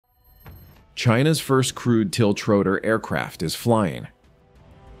China's first crewed Tiltrotor aircraft is flying.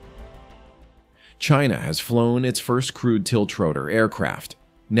 China has flown its first crewed Tiltrotor aircraft,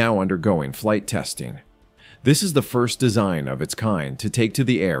 now undergoing flight testing. This is the first design of its kind to take to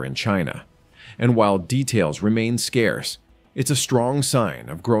the air in China, and while details remain scarce, it's a strong sign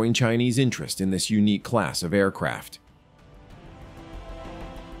of growing Chinese interest in this unique class of aircraft.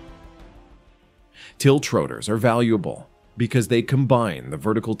 Tiltrotors are valuable because they combine the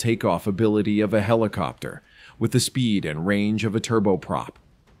vertical takeoff ability of a helicopter with the speed and range of a turboprop.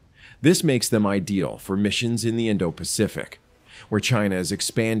 This makes them ideal for missions in the Indo-Pacific, where China is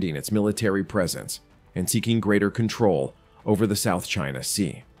expanding its military presence and seeking greater control over the South China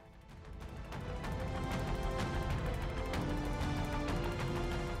Sea.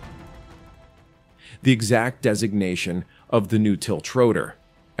 The exact designation of the new Tiltrotor,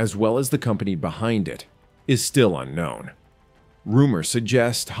 as well as the company behind it, is still unknown. Rumors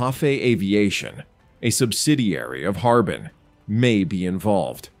suggest Hefei Aviation, a subsidiary of Harbin, may be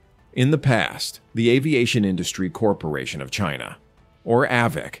involved. In the past, the Aviation Industry Corporation of China, or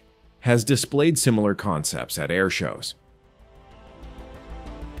AVIC, has displayed similar concepts at air shows.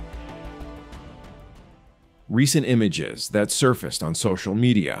 Recent images that surfaced on social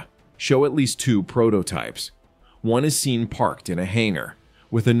media show at least two prototypes. One is seen parked in a hangar,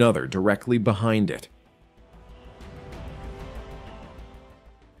 with another directly behind it.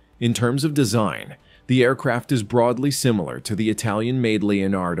 In terms of design, the aircraft is broadly similar to the Italian-made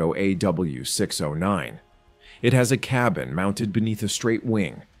Leonardo AW609. It has a cabin mounted beneath a straight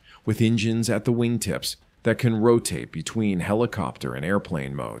wing, with engines at the wingtips that can rotate between helicopter and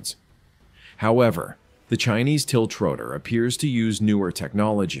airplane modes. However, the Chinese Tiltrotor appears to use newer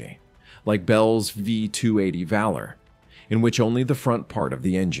technology, like Bell's V-280 Valor, in which only the front part of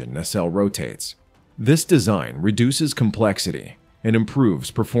the engine nacelle rotates. This design reduces complexity and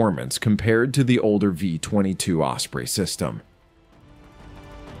improves performance compared to the older V-22 Osprey system.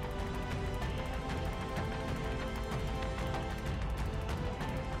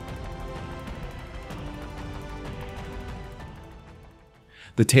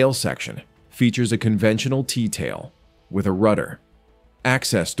 The tail section features a conventional T-tail with a rudder.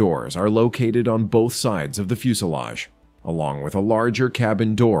 Access doors are located on both sides of the fuselage, along with a larger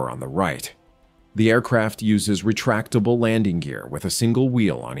cabin door on the right. The aircraft uses retractable landing gear with a single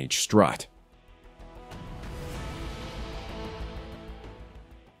wheel on each strut.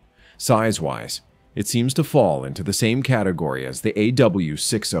 Size-wise, it seems to fall into the same category as the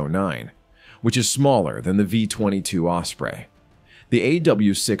AW609, which is smaller than the V-22 Osprey. The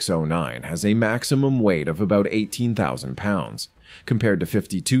AW609 has a maximum weight of about 18,000 pounds, compared to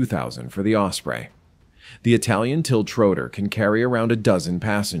 52,000 for the Osprey. The Italian Tiltrotor can carry around a dozen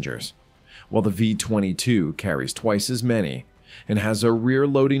passengers, while the V-22 carries twice as many and has a rear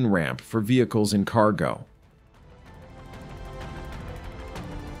loading ramp for vehicles and cargo.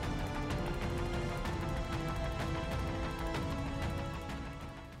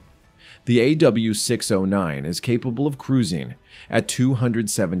 The AW609 is capable of cruising at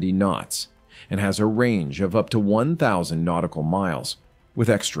 270 knots and has a range of up to 1,000 nautical miles with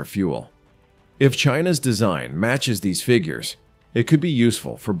extra fuel. If China's design matches these figures, it could be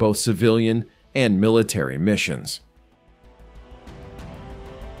useful for both civilian and military missions.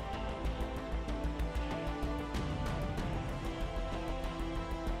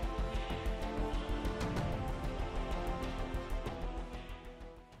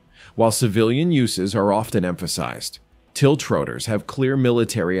 While civilian uses are often emphasized, Tiltrotors have clear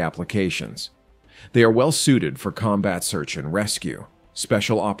military applications. They are well suited for combat search and rescue,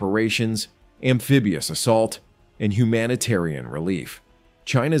 special operations, amphibious assault, and humanitarian relief.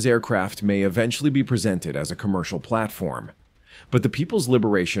 China's aircraft may eventually be presented as a commercial platform, but the People's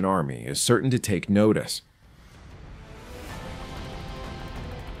Liberation Army is certain to take notice.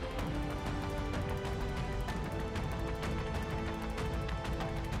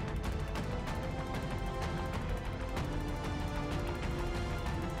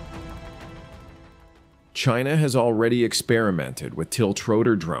 China has already experimented with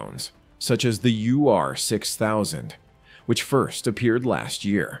Tiltrotor drones, such as the UR-6000, which first appeared last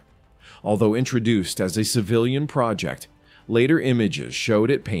year. Although introduced as a civilian project, later images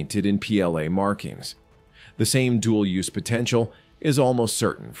showed it painted in PLA markings. The same dual-use potential is almost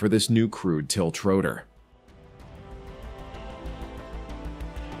certain for this new crewed Tiltrotor.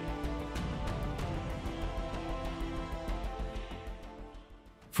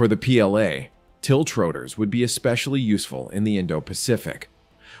 For the PLA, Tiltrotors would be especially useful in the Indo-Pacific,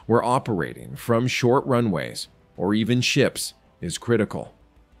 where operating from short runways or even ships is critical.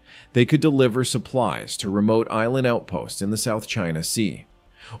 They could deliver supplies to remote island outposts in the South China Sea,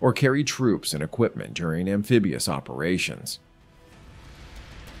 or carry troops and equipment during amphibious operations.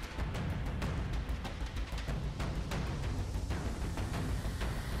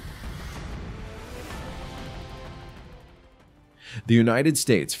 The United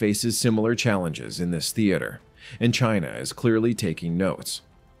States faces similar challenges in this theater, and China is clearly taking notes.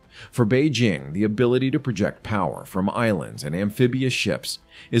 For Beijing, the ability to project power from islands and amphibious ships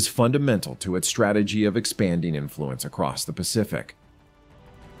is fundamental to its strategy of expanding influence across the Pacific.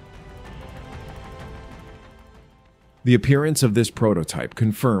 The appearance of this prototype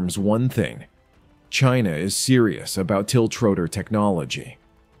confirms one thing: China is serious about tiltrotor technology.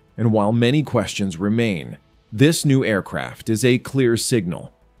 And while many questions remain, this new aircraft is a clear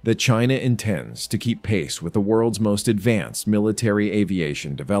signal that China intends to keep pace with the world's most advanced military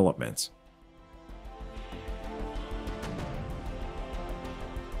aviation developments.